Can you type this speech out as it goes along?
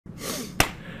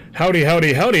Howdy,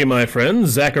 howdy, howdy, my friends.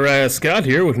 Zachariah Scott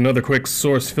here with another quick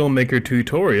Source Filmmaker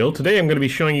tutorial. Today I'm going to be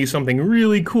showing you something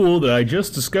really cool that I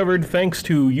just discovered thanks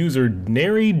to user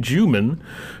Nary Juman,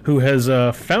 who has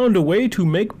found a way to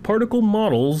make particle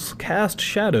models cast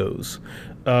shadows.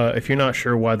 If you're not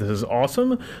sure why this is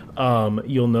awesome,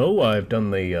 you'll know I've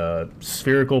done the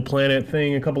spherical planet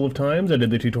thing a couple of times. I did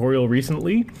the tutorial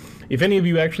recently. If any of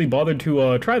you actually bothered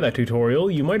to try that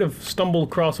tutorial, you might have stumbled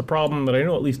across a problem that I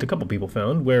know at least a couple people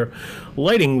found, where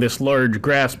lighting this large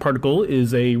grass particle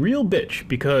is a real bitch,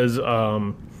 because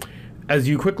as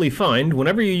you quickly find,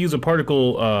 whenever you use a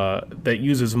particle that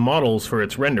uses models for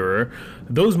its renderer,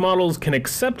 those models can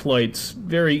accept lights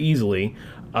very easily,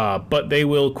 but they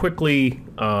will quickly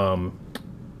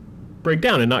break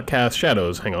down and not cast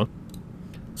shadows. Hang on.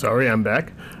 Sorry, I'm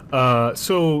back.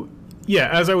 Yeah,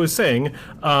 as I was saying,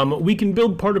 we can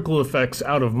build particle effects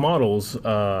out of models,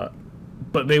 but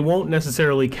they won't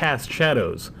necessarily cast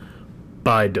shadows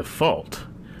by default.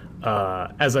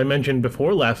 As I mentioned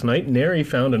before last night, Nary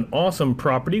found an awesome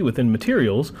property within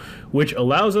materials which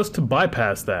allows us to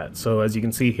bypass that. So as you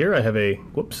can see here, I have a,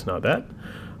 whoops, not that.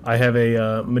 I have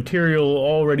a material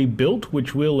already built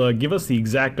which will give us the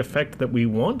exact effect that we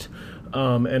want,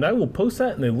 and I will post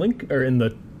that in the link, or in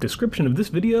the description of this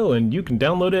video, and you can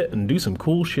download it and do some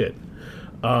cool shit.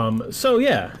 So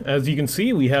yeah, as you can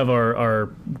see, we have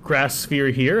our grass sphere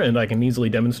here, and I can easily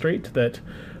demonstrate that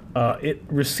it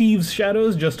receives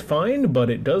shadows just fine,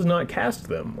 but it does not cast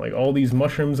them. Like all these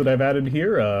mushrooms that I've added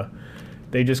here,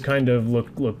 they just kind of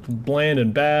look bland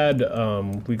and bad.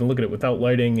 We can look at it without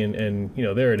lighting, and you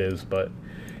know, there it is. But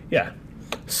yeah,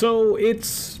 so it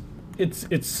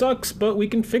sucks, but we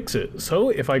can fix it. So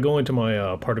if I go into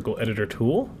my particle editor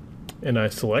tool and I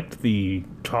select the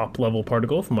top level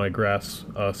particle for my grass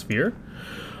sphere,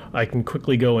 I can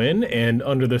quickly go in, and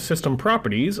under the system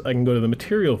properties I can go to the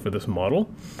material for this model,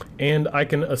 and I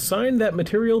can assign that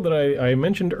material that I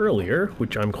mentioned earlier,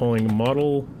 which I'm calling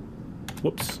model,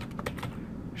 whoops,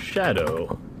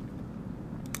 shadow.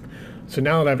 So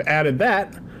now that I've added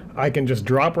that, I can just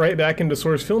drop right back into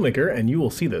Source Filmmaker, and you will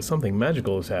see that something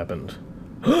magical has happened.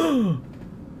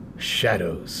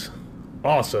 Shadows.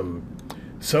 Awesome.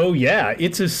 So yeah,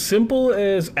 it's as simple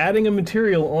as adding a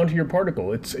material onto your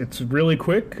particle. It's really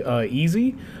quick,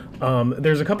 easy.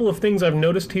 There's a couple of things I've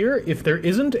noticed here. If there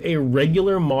isn't a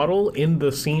regular model in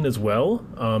the scene as well,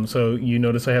 so you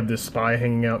notice I have this spy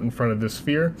hanging out in front of this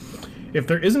sphere. If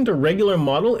there isn't a regular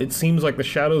model, it seems like the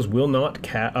shadows will not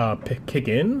kick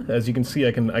in. As you can see,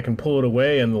 I can pull it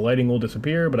away and the lighting will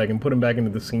disappear, but I can put them back into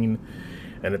the scene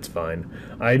and it's fine.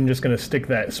 I'm just going to stick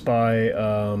that spy,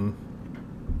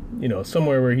 you know,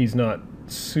 somewhere where he's not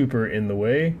super in the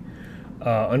way.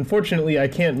 Unfortunately, I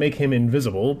can't make him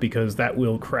invisible because that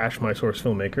will crash my Source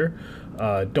Filmmaker.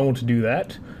 Don't do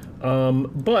that.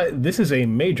 But this is a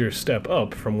major step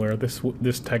up from where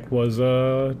this tech was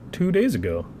 2 days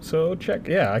ago. So check,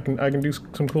 yeah, I can do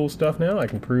some cool stuff now. I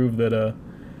can prove that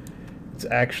it's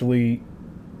actually,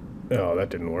 oh, that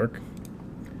didn't work.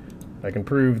 I can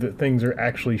prove that things are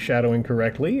actually shadowing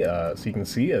correctly. So you can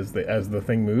see as the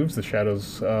thing moves, the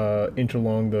shadows inch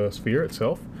along the sphere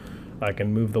itself. I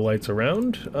can move the lights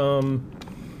around.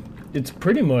 It's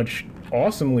pretty much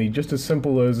awesomely just as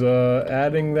simple as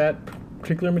adding that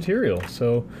particular material.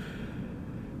 So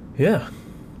yeah,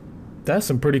 that's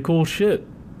some pretty cool shit.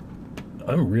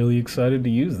 I'm really excited to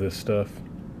use this stuff.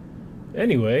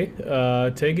 Anyway,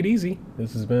 take it easy.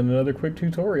 This has been another quick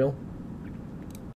tutorial.